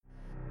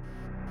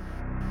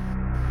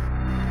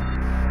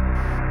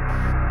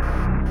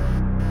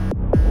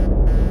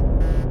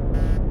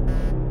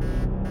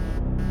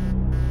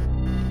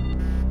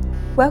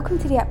Welcome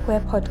to the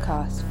Appware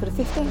podcast for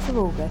the 15th of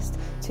August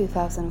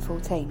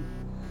 2014.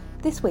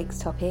 This week's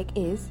topic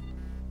is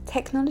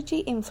Technology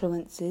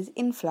Influences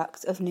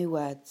Influx of New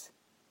Words.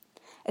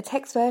 A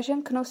text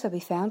version can also be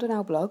found on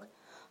our blog.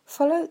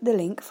 Follow the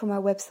link from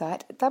our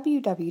website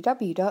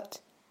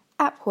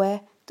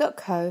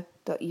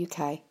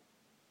www.appware.co.uk.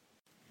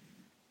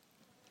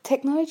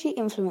 Technology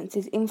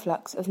influences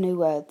influx of new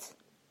words.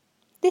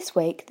 This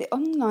week, the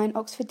online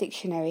Oxford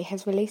Dictionary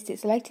has released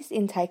its latest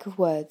intake of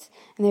words,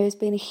 and there has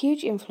been a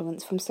huge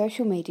influence from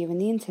social media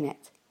and the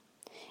internet.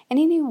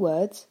 Any new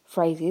words,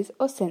 phrases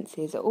or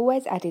senses are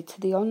always added to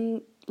the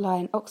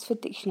online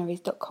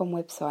oxforddictionaries.com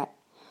website.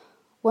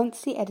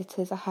 Once the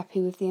editors are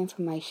happy with the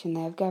information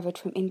they have gathered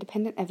from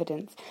independent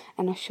evidence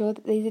and are sure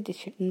that these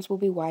additions will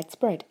be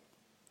widespread.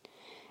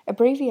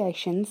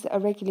 Abbreviations that are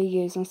regularly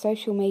used on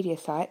social media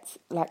sites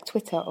like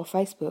Twitter or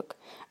Facebook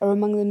are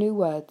among the new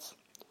words.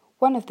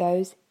 One of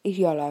those is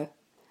YOLO,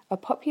 a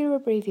popular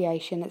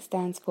abbreviation that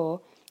stands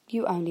for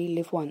You Only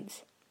Live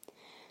Once.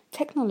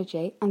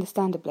 Technology,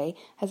 understandably,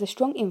 has a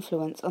strong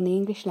influence on the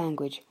English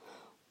language,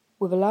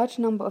 with a large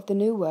number of the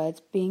new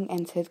words being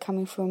entered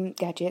coming from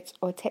gadgets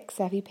or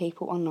tech-savvy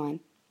people online.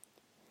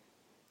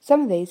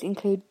 Some of these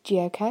include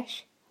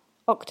geocache,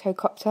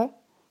 octocopter,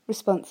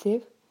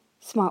 responsive,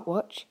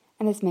 smartwatch,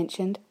 and as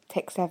mentioned,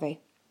 tech-savvy.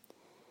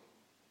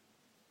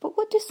 But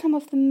what do some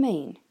of them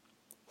mean?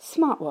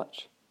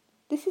 Smartwatch.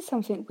 This is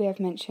something we have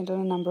mentioned on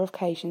a number of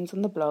occasions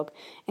on the blog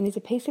and is a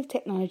piece of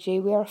technology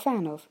we are a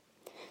fan of.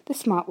 The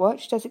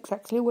smartwatch does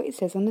exactly what it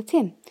says on the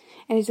tin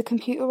and is a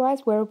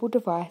computerised wearable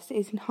device that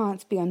is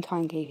enhanced beyond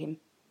timekeeping.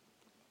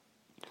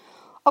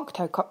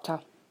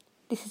 Octocopter.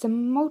 This is a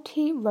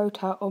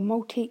multi-rotor or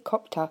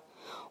multi-copter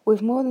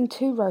with more than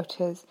 2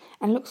 rotors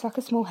and looks like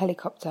a small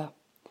helicopter.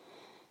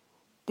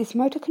 This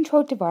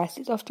motor-controlled device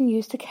is often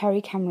used to carry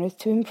cameras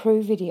to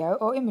improve video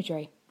or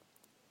imagery.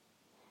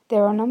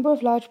 There are a number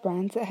of large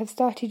brands that have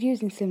started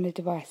using similar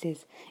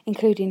devices,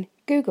 including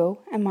Google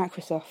and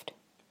Microsoft.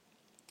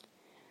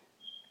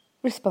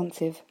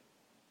 Responsive.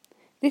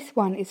 This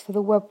one is for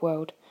the web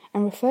world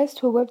and refers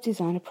to a web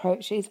design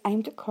approach that is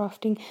aimed at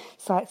crafting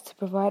sites to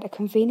provide a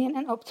convenient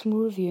and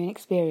optimal reviewing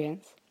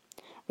experience.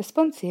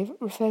 Responsive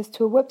refers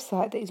to a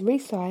website that is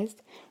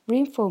resized,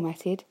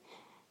 reformatted,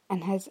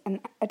 and has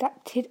an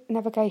adapted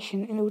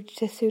navigation in order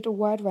to suit a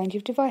wide range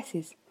of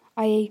devices,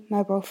 i.e.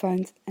 mobile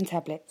phones and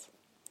tablets.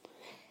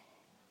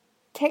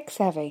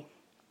 Tech-savvy.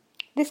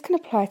 This can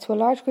apply to a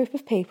large group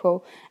of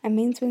people and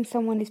means when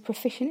someone is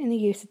proficient in the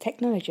use of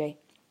technology,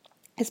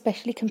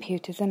 especially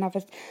computers and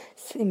other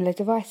similar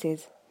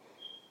devices.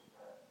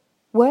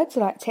 Words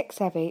like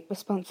tech-savvy,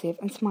 responsive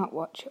and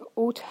smartwatch are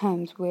all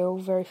terms we're all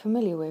very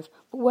familiar with,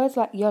 but words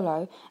like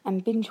YOLO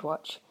and binge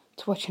watch,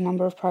 to watch a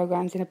number of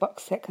programs in a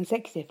box set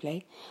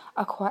consecutively,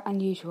 are quite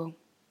unusual.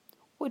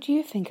 What do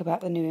you think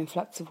about the new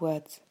influx of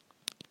words?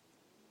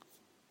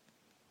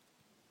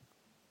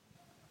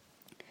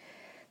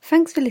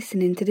 Thanks for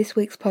listening to this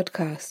week's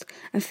podcast,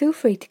 and feel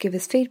free to give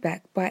us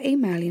feedback by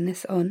emailing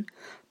us on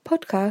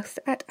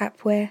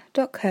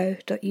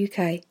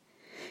podcast@appware.co.uk.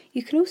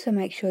 You can also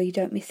make sure you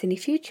don't miss any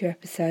future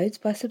episodes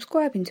by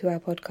subscribing to our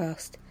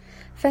podcast.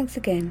 Thanks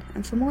again,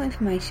 and for more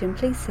information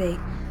please see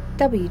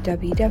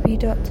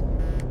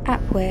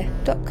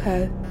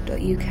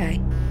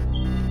www.appware.co.uk.